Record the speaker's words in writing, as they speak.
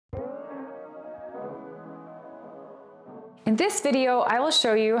In this video, I will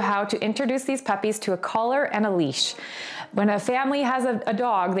show you how to introduce these puppies to a collar and a leash. When a family has a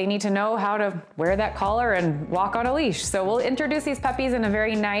dog, they need to know how to wear that collar and walk on a leash. So we'll introduce these puppies in a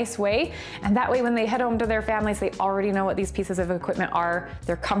very nice way. And that way, when they head home to their families, they already know what these pieces of equipment are.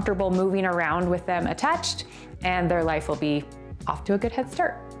 They're comfortable moving around with them attached, and their life will be off to a good head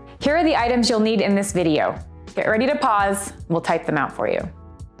start. Here are the items you'll need in this video. Get ready to pause. We'll type them out for you.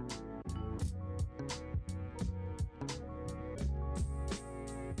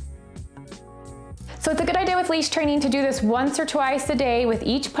 So it's a good idea with leash training to do this once or twice a day with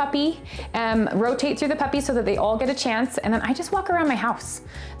each puppy. Rotate through the puppies so that they all get a chance. And then I just walk around my house.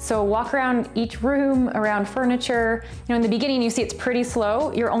 So walk around each room, around furniture. You know, in the beginning, you see it's pretty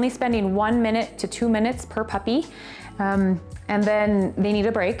slow. You're only spending 1 minute to 2 minutes per puppy. And then they need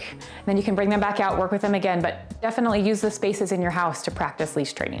a break. Then you can bring them back out, work with them again, but definitely use the spaces in your house to practice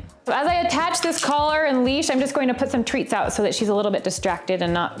leash training. So as I attach this collar and leash, I'm just going to put some treats out so that she's a little bit distracted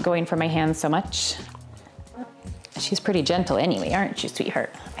and not going for my hands so much. She's pretty gentle anyway, aren't you,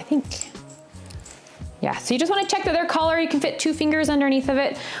 sweetheart? I think. Yeah, so you just want to check that their collar, you can fit 2 fingers underneath of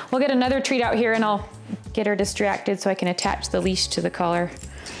it. We'll get another treat out here and I'll get her distracted so I can attach the leash to the collar.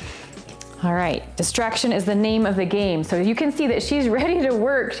 All right, distraction is the name of the game. So you can see that she's ready to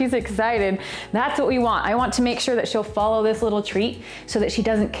work. She's excited. That's what we want. I want to make sure that she'll follow this little treat so that she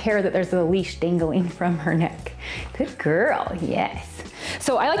doesn't care that there's a leash dangling from her neck. Good girl, yes.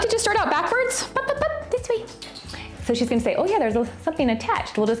 So I like to just start out backwards, this way. So she's gonna say, oh yeah, there's something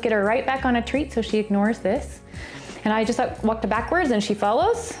attached. We'll just get her right back on a treat so she ignores this. And I just walk to backwards and she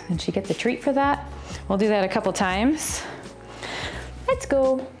follows and she gets a treat for that. We'll do that a couple times. Let's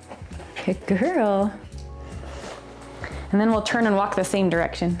go. Good girl. And then we'll turn and walk the same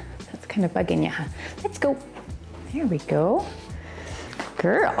direction. That's kind of bugging you, huh? Let's go. There we go.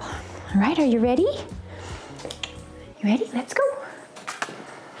 Girl. All right, are you ready? You ready? Let's go.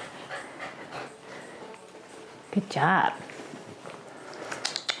 Good job.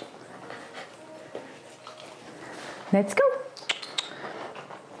 Let's go.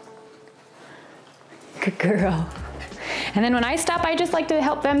 Good girl. And then when I stop, I just like to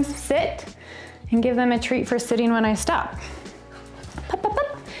help them sit and give them a treat for sitting when I stop. Pop, pop,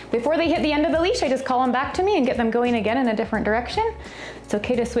 pop. Before they hit the end of the leash, I just call them back to me and get them going again in a different direction. It's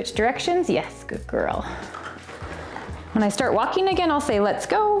okay to switch directions. Yes, good girl. When I start walking again, I'll say, let's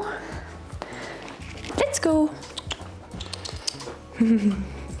go. Let's go.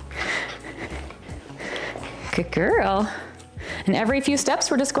 Good girl. And every few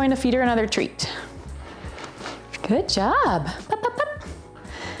steps, we're just going to feed her another treat. Good job. Pop, pop, pop.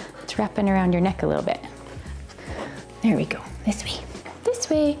 It's wrapping around your neck a little bit. There we go. This way. This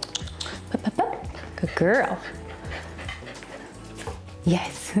way. Pop, pop, pop. Good girl.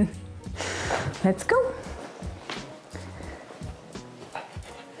 Yes. Let's go.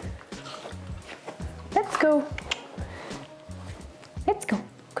 Let's go. Let's go.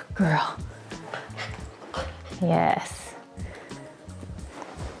 Good girl. Yes.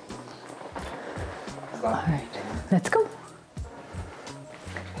 All right. Let's go.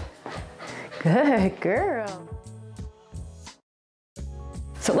 Good girl.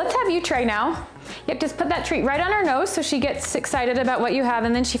 So let's have you try now. Yep, just put that treat right on her nose so she gets excited about what you have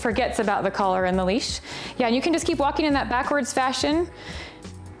and then she forgets about the collar and the leash. Yeah, and you can just keep walking in that backwards fashion.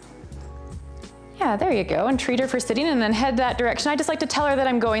 Yeah, there you go, and treat her for sitting and then head that direction. I just like to tell her that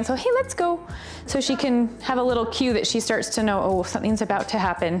I'm going, so hey, let's go. So she can have a little cue that she starts to know, oh, something's about to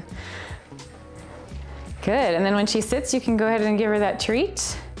happen. Good, and then when she sits, you can go ahead and give her that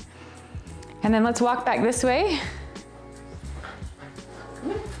treat. And then let's walk back this way.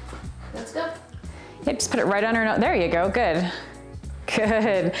 Let's go. Yep, just put it right on her nose. There you go, good.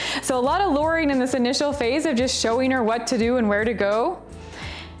 Good. So a lot of luring in this initial phase of just showing her what to do and where to go.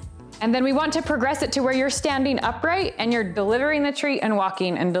 And then we want to progress it to where you're standing upright and you're delivering the treat and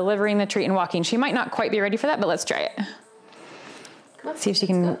walking and delivering the treat and walking. She might not quite be ready for that, but let's try it. See if she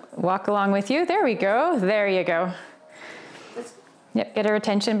can walk along with you. There we go. There you go. Yep, get her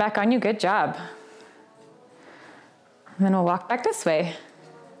attention back on you. Good job. And then we'll walk back this way.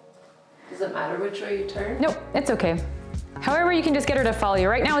 Does it matter which way you turn? Nope, it's okay. However, you can just get her to follow you.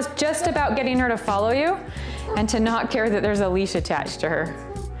 Right now, it's just about getting her to follow you and to not care that there's a leash attached to her.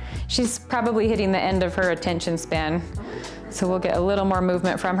 She's probably hitting the end of her attention span. So we'll get a little more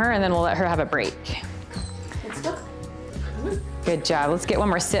movement from her and then we'll let her have a break. Let's go. Good job. Let's get one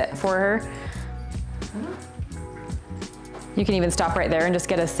more sit for her. You can even stop right there and just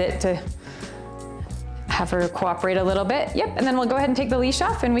get a sit to have her cooperate a little bit. Yep, and then we'll go ahead and take the leash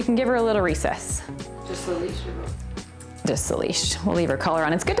off and we can give her a little recess. Just the leash? just the leash. We'll leave her collar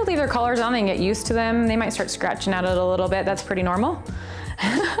on. It's good to leave their collars on and get used to them. They might start scratching at it a little bit. That's pretty normal.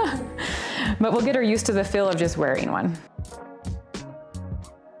 But we'll get her used to the feel of just wearing one.